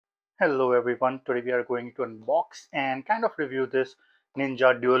Hello everyone, today we are going to unbox and kind of review this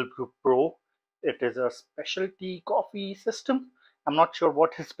Ninja DualBrew Pro. It is a specialty coffee system. I'm not sure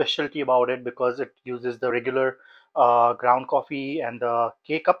what is specialty about it because it uses the regular ground coffee and the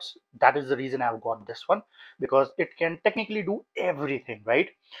K-cups. That is the reason I've got this one because it can technically do everything, right?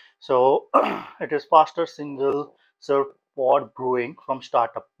 So it is faster single serve pod brewing from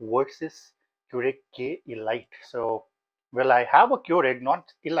startup versus Keurig K Elite. So well, I have a Keurig,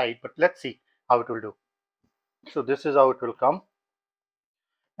 not Elite, but let's see how it will do. So this is how it will come.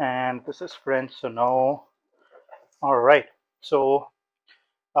 And this is French, so no. All right. So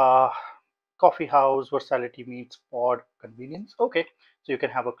uh, coffee house versatility meets pod convenience. Okay. So you can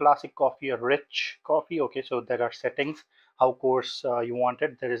have a classic coffee, a rich coffee. Okay. So there are settings, how coarse you want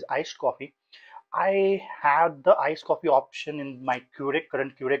it. There is iced coffee. I had the iced coffee option in my Keurig,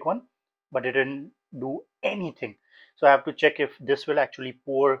 current Keurig one, but it didn't do anything. So I have to check if this will actually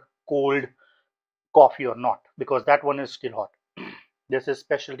pour cold coffee or not because that one is still hot. This is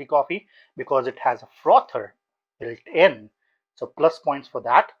specialty coffee because it has a frother built in. So plus points for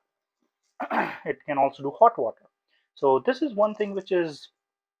that. It can also do hot water. So this is one thing which is,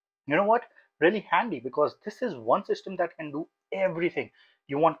 you know what, really handy because this is one system that can do everything.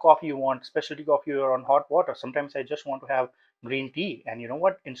 You want coffee, you want specialty coffee, or on hot water. Sometimes I just want to have green tea, and you know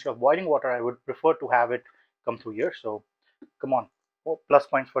what, instead of boiling water I would prefer to have it come through here. So come on. Oh, plus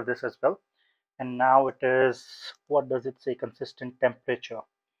points for this as well. And now it is, what does it say, consistent temperature.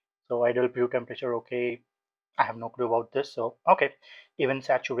 So ideal brew temperature. Okay, I have no clue about this. So okay, even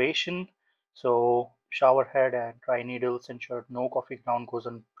saturation. So shower head and dry needles ensure no coffee ground goes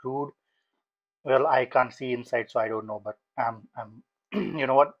unbrewed. Well, I can't see inside, so I don't know, but I'm you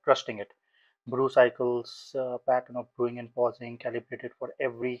know what, trusting it. Brew cycles, pattern of brewing and pausing, calibrated for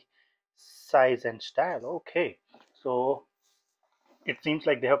every size and style. Okay, so it seems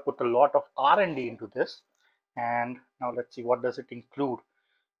like they have put a lot of R&D into this. And now let's see, what does it include?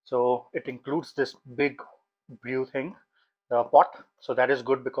 So it includes this big brew thing, the pot. So that is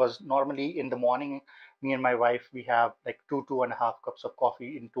good because normally in the morning, me and my wife, we have like 2.5 cups of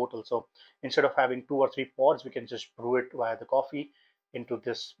coffee in total. So instead of having 2 or 3 pods, we can just brew it via the coffee into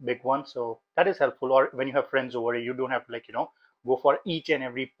this big one. So that is helpful. Or when you have friends over, you don't have to, like, go for each and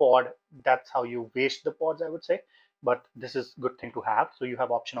every pod. That's how you waste the pods, I would say. But this is a good thing to have. So you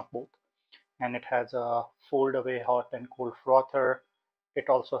have option of both. And it has a fold away hot and cold frother. It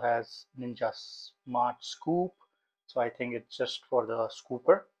also has Ninja Smart Scoop. So I think it's just for the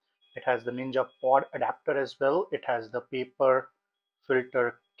scooper. It has the Ninja Pod adapter as well. It has the paper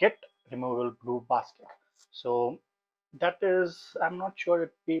filter kit, removable brew basket. So that is, I'm not sure if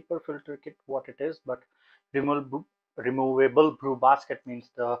paper filter kit what it is, but removable brew basket means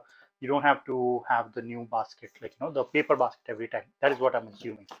the you don't have to have the new basket, like the paper basket every time. That is what I'm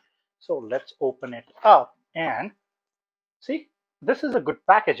assuming. So let's open it up and see. This is a good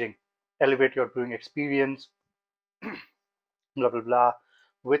packaging. Elevate your brewing experience, blah blah blah.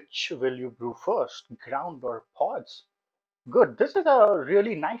 Which will you brew first, ground or pods? Good. This is a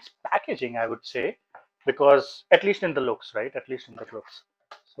really nice packaging, I would say, because at least in the looks, right? At least in the looks.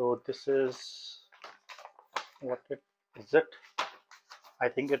 So this is what it is. It. I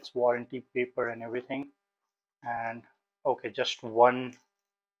think it's warranty paper and everything. And okay, just one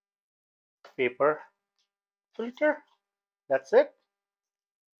paper filter. That's it.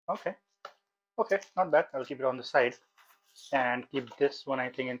 Okay. Okay, not bad. I'll keep it on the side and keep this one, I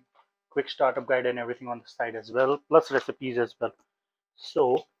think, in quick startup guide and everything on the side as well, plus recipes as well.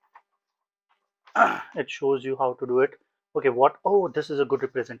 So it shows you how to do it. Okay, what? Oh, this is a good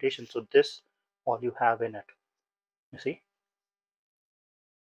representation. So this all you have in it. You see?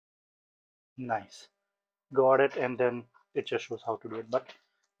 Nice. Got it. And then it just shows how to do it. But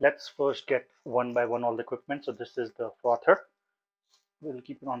let's first get one by one all the equipment. So this is the frother. We'll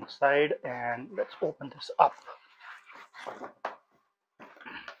keep it on the side and let's open this up.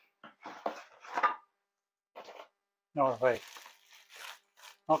 All right.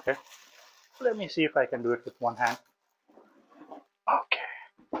 Okay. Let me see if I can do it with one hand.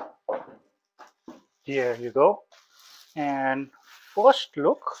 Okay. Here you go. And first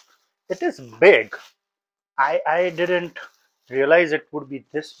look, it is big. I didn't realize it would be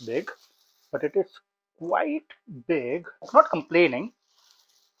this big, but it is quite big. Not complaining.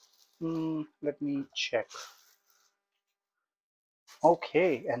 Let me check.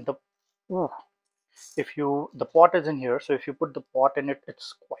 Okay, and ooh, if you the pot is in here, so if you put the pot in it,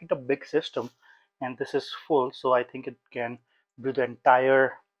 it's quite a big system, and this is full, so I think it can do the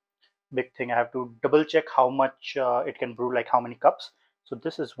entire big thing. I have to double check how much it can brew, like how many cups. So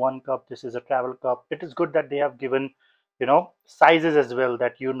this is 1 cup. This is a travel cup. It is good that they have given sizes as well,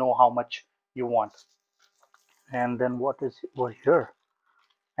 that you know how much you want. And then what is over here?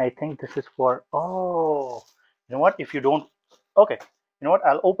 I think this is for, oh, you know what, if you don't, okay, you know what,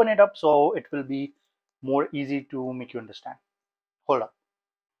 I'll open it up so it will be more easy to make you understand. Hold up.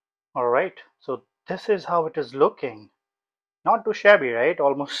 All right, so this is how it is looking. Not too shabby, right?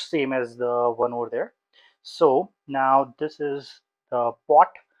 Almost same as the one over there. So now this is the pot.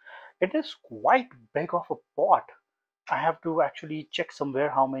 It is quite big of a pot. I have to actually check somewhere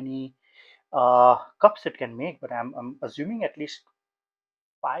how many cups it can make, but I'm assuming at least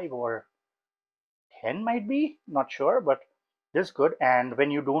 5 or 10 might be, not sure, but this is good. And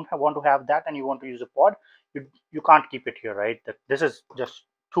when you don't want to have that and you want to use a pod, you can't keep it here, right? This is just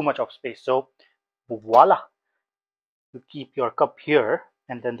too much of space. So voila, you keep your cup here,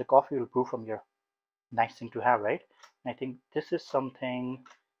 and then the coffee will brew from here. Nice thing to have, right? And I think this is something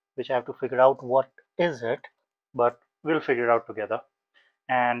which I have to figure out what is it, but we'll figure it out together.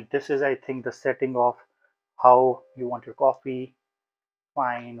 And this is, I think, the setting of how you want your coffee,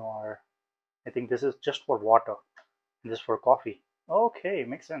 fine, or I think this is just for water, and this for coffee. Okay,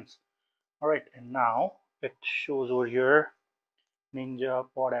 makes sense. All right, and now it shows over here, Ninja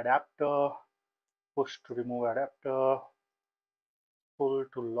pod adapter, push to remove adapter, pull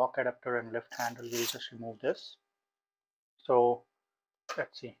to lock adapter, and left handle. We'll just remove this. So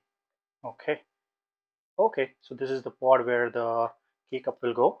let's see. Okay. Okay, so this is the pod where the K-cup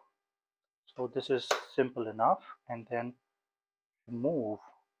will go. So this is simple enough. And then remove.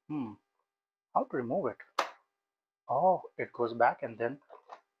 How to remove it? Oh, it goes back and then,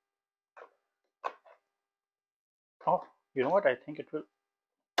 oh, you know what? I think it will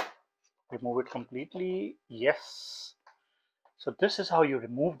remove it completely. Yes. So this is how you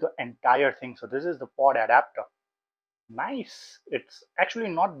remove the entire thing. So this is the pod adapter. Nice. It's actually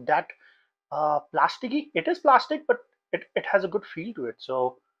not that plasticky. It is plastic, but it has a good feel to it.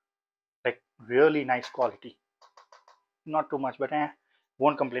 So like really nice quality. Not too much, but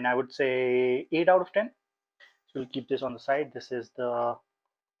won't complain. I would say 8 out of 10. So we'll keep this on the side. This is the,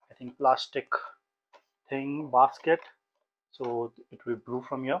 I think, plastic thing basket. So it will brew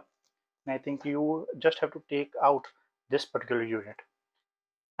from here. And I think you just have to take out this particular unit.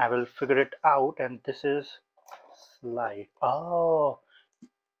 I will figure it out. And this is slide. Oh,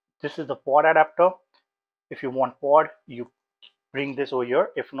 this is the pod adapter. If you want pod, you bring this over here.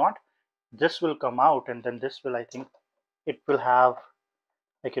 If not, this will come out, and then this will, I think, it will have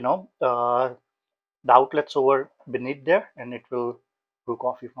like the outlets over beneath there, and it will brew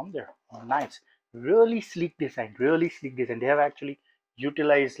coffee from there. Oh, nice. Really sleek design, really sleek design. They have actually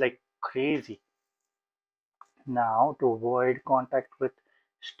utilized like crazy. Now to avoid contact with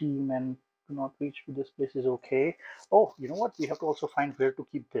steam and do not reach to this place is okay. Oh, you know what, we have to also find where to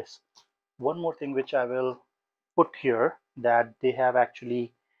keep this. One more thing which I will put here, that they have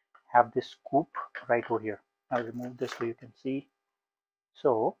actually have this scoop right over here. I'll remove this so you can see.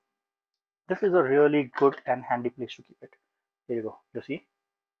 So this is a really good and handy place to keep it. There you go. You see,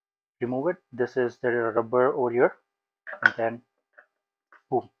 remove it. This is the rubber over here, and then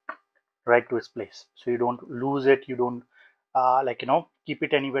boom, right to its place. So you don't lose it. You don't keep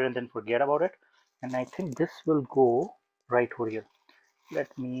it anywhere and then forget about it. And I think this will go right over here.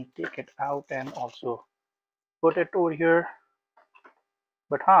 Let me take it out and also put it over here.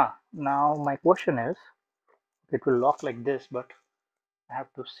 But now my question is, it will lock like this, but I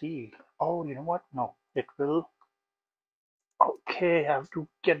have to see. Oh, you know what? No, it will. Okay, I have to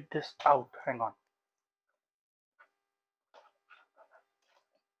get this out. Hang on.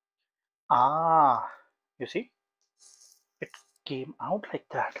 Ah, you see, it came out like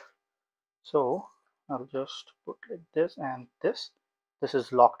that. So I'll just put like this and this. This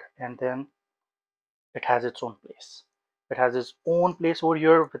is locked, and then it has its own place. It has its own place over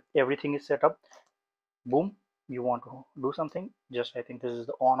here with everything is set up. Boom, you want to do something, just I think this is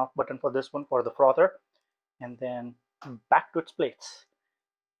the on off button for this one, for the frother, and then back to its place.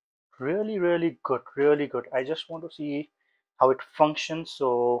 Really, really good, really good. I just want to see how it functions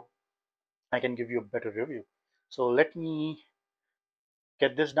so I can give you a better review. So let me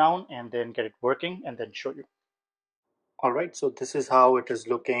get this down and then get it working and then show you. All right, so this is how it is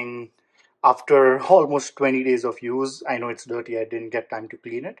looking after almost 20 days of use. I know it's dirty, I didn't get time to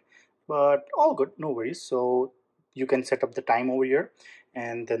clean it, but all good, no worries. So you can set up the time over here,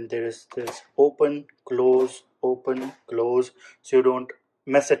 and then there is this open, close, open, close, so you don't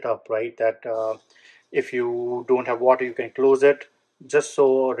mess it up, right? That if you don't have water, you can close it. Just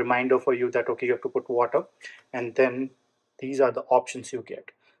so a reminder for you that okay, you have to put water, and then these are the options you get.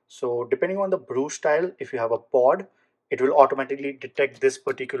 So depending on the brew style, if you have a pod, it will automatically detect this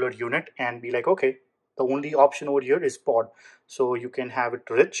particular unit and be like, okay, The only option over here is pod. So you can have it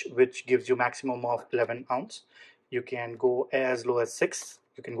rich, which gives you maximum of 11 ounce. You can go as low as 6.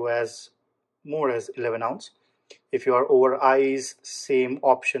 You can go as more as 11 ounce. If you are over ice, same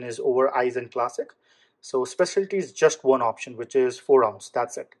option is over ice and classic. So specialty is just one option, which is 4 ounce.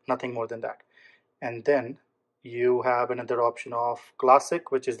 That's it, nothing more than that. And then you have another option of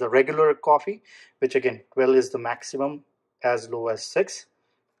classic, which is the regular coffee, which again 12 is the maximum, as low as 6,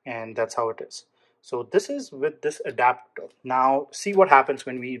 and that's how it is. So this is with this adapter. Now see what happens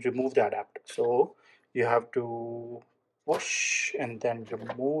when we remove the adapter. So you have to push and then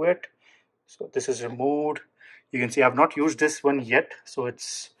remove it. So this is removed. You can see I've not used this one yet, so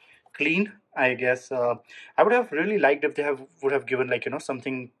it's clean. I guess I would have really liked if they would have given, like,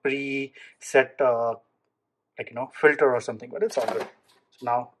 something pre-set, like, filter or something, but it's all good. So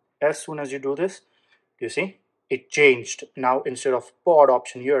now as soon as you do this, you see it changed. Now instead of pod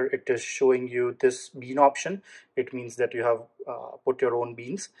option here, it is showing you this bean option. It means that you have put your own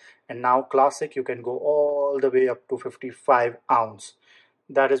beans. And now classic, you can go all the way up to 55 ounce.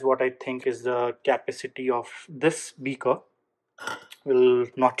 That is what I think is the capacity of this beaker. We'll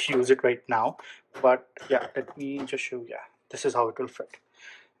not use it right now, but yeah, let me just show you. Yeah, this is how it will fit.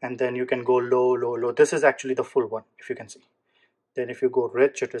 And then you can go low, low, low. This is actually the full one, if you can see. Then if you go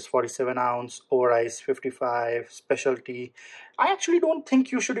rich, it is 47 ounce, over ice 55, specialty. I actually don't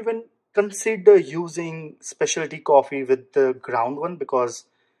think you should even consider using specialty coffee with the ground one, because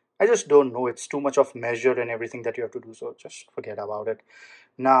I just don't know. It's too much of measure and everything that you have to do, so just forget about it.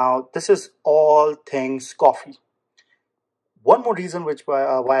 Now, this is all things coffee. One more reason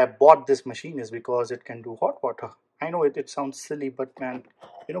why I bought this machine is because it can do hot water. I know it sounds silly, but man,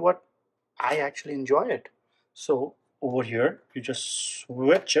 you know what? I actually enjoy it. So over here, you just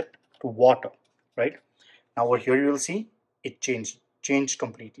switch it to water, right? Now over here, you'll see it changed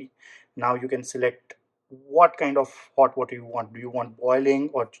completely. Now you can select what kind of hot water you want. Do you want boiling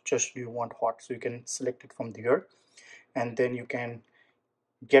or just do you want hot? So you can select it from there, and then you can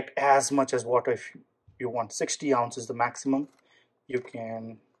get as much as water if you want. 60 ounces the maximum. You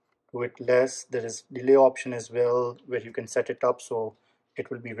can do it less. There is delay option as well, where you can set it up so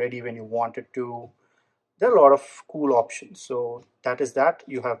it will be ready when you want it to. There are a lot of cool options. So that is that.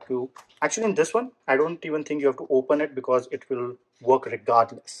 You have to actually, in this one, I don't even think you have to open it, because it will work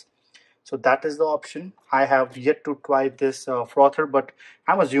regardless. So that is the option. I have yet to try this frother, but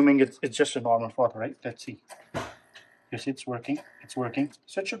I'm assuming it's just a normal frother, right? Let's see. Yes, it's working. It's working.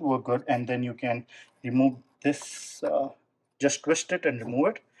 So it should work good. And then you can remove this, just twist it and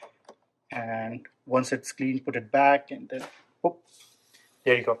remove it. And once it's clean, put it back, and then, oh,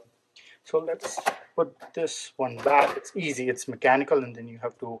 there you go. So let's put this one back. It's easy. It's mechanical, and then you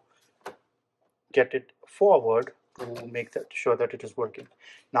have to get it forward to make that sure that it is working.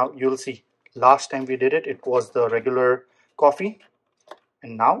 Now you'll see, last time we did it, it was the regular coffee,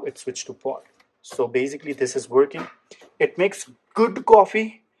 and now it switched to pod. So basically this is working. It makes good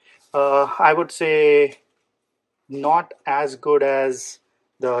coffee. I would say not as good as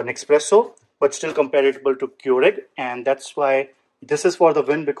the Nespresso, but still comparable to Keurig, and that's why this is for the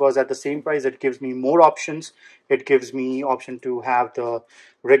win, because at the same price it gives me more options. It gives me option to have the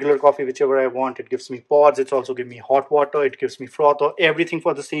regular coffee, whichever I want. It gives me pods. It's also give me hot water. It gives me frother, everything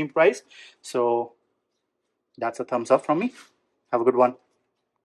for the same price. So that's a thumbs up from me. Have a good one.